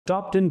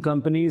Top 10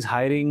 companies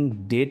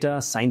hiring data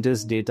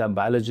scientists, data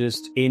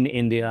biologists in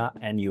India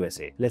and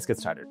USA. Let's get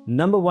started.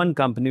 Number one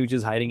company which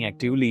is hiring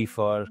actively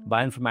for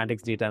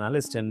bioinformatics data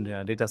analyst and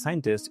data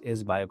scientist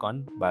is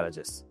Biocon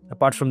Biologists.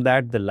 Apart from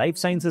that, the life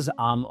sciences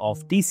arm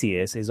of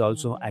TCS is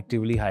also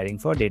actively hiring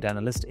for data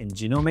analyst in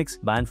genomics,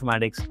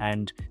 bioinformatics,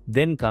 and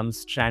then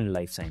comes Strand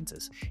Life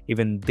Sciences.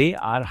 Even they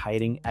are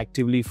hiring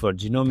actively for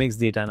genomics,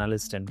 data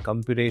analyst, and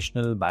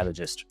computational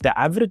biologist. The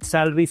average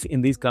salary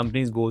in these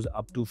companies goes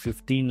up to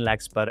 15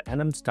 lakhs per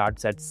annum,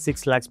 starts at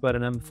 6 lakhs per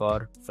annum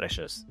for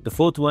freshers. The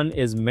fourth one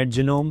is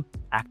MedGenome,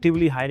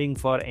 actively hiring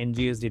for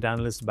NGS data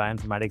analyst,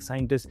 bioinformatics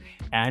scientists,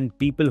 and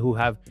people who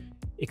have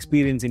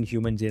experience in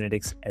human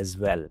genetics as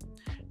well.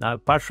 Now,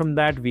 apart from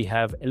that, we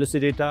have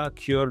Elucidata,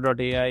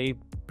 Cure.ai,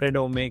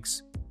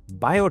 Predomics,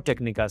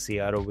 Biotechnica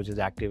CRO, which is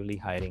actively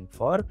hiring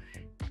for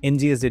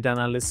NGS data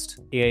analyst,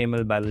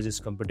 AI/ML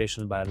biologist,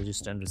 computational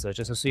biologist, and research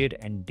associate,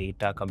 and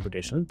data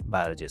computational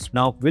biologist.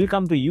 Now, we'll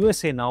come to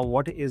USA now.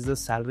 What is the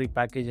salary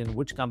package and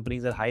which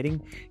companies are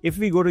hiring? If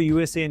we go to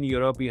USA and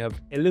Europe, you have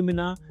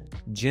Illumina,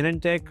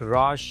 Genentech,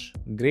 Roche,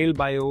 Grail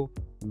Bio,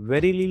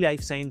 Verily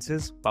Life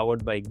Sciences,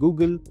 powered by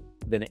Google,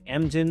 then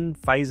Amgen,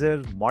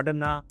 Pfizer,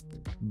 Moderna,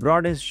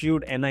 Broad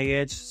Institute,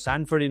 NIH,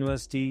 Stanford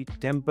University,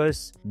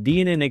 Tempus,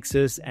 DNA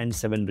Nexus, and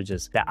Seven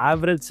Bridges. The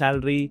average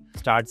salary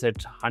starts at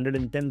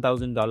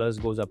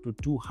 $110,000, goes up to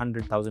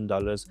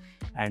 $200,000,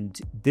 and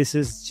this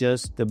is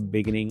just the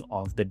beginning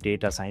of the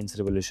data science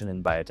revolution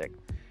in biotech.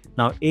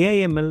 Now,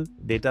 AI/ML,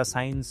 data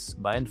science,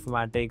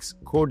 bioinformatics,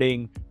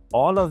 coding,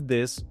 all of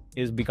this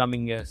is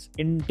becoming an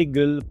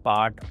integral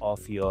part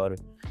of your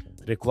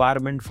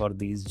requirement for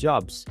these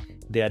jobs.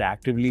 They are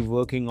actively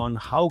working on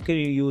how can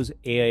you use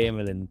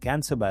AI/ML in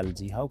cancer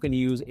biology, how can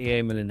you use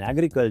AI/ML in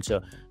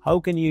agriculture, how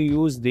can you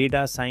use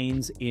data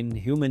science in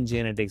human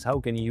genetics, how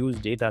can you use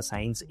data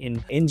science in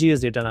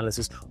NGS data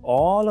analysis.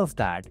 All of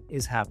that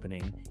is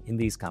happening in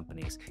these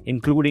companies,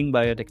 including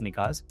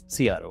Biotechnica's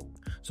CRO.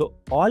 So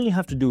all you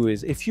have to do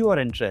is, if you are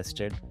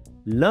interested,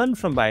 learn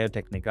from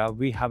Biotechnica.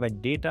 We have a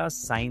data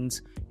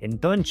science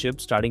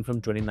internship starting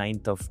from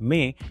 29th of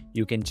May.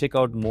 You can check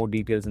out more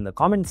details in the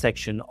comment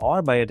section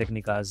or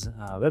Biotechnica's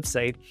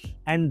website,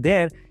 and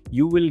there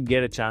you will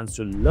get a chance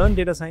to learn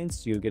data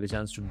science. You'll get a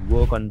chance to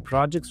work on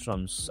projects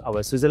from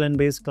our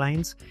Switzerland-based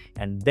clients,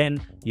 and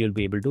then you'll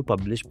be able to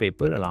publish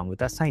paper along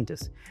with our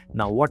scientists.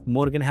 Now, what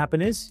more can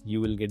happen is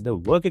you will get the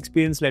work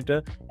experience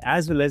letter,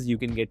 as well as you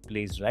can get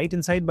placed right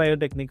inside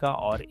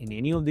Biotechnica or in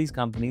any of these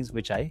companies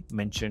which I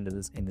mentioned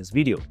in this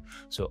video.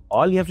 So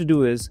all you have to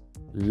do is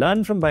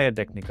learn from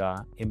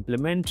Biotechnica,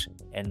 implement,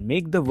 and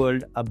make the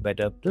world a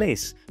better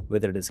place.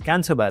 Whether it is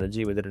cancer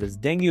biology, whether it is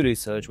dengue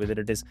research, whether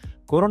it is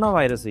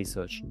coronavirus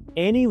research,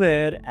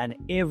 anywhere and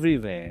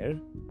everywhere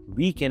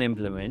we can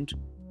implement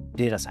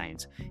data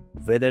science.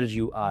 Whether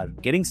you are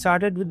getting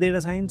started with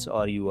data science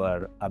or you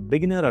are a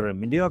beginner or a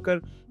mediocre,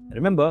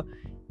 remember,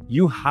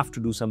 you have to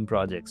do some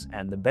projects,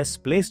 and the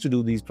best place to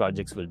do these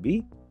projects will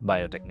be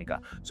Biotechnica.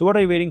 So what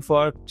are you waiting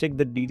for? Check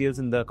the details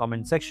in the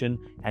comment section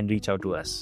and reach out to us.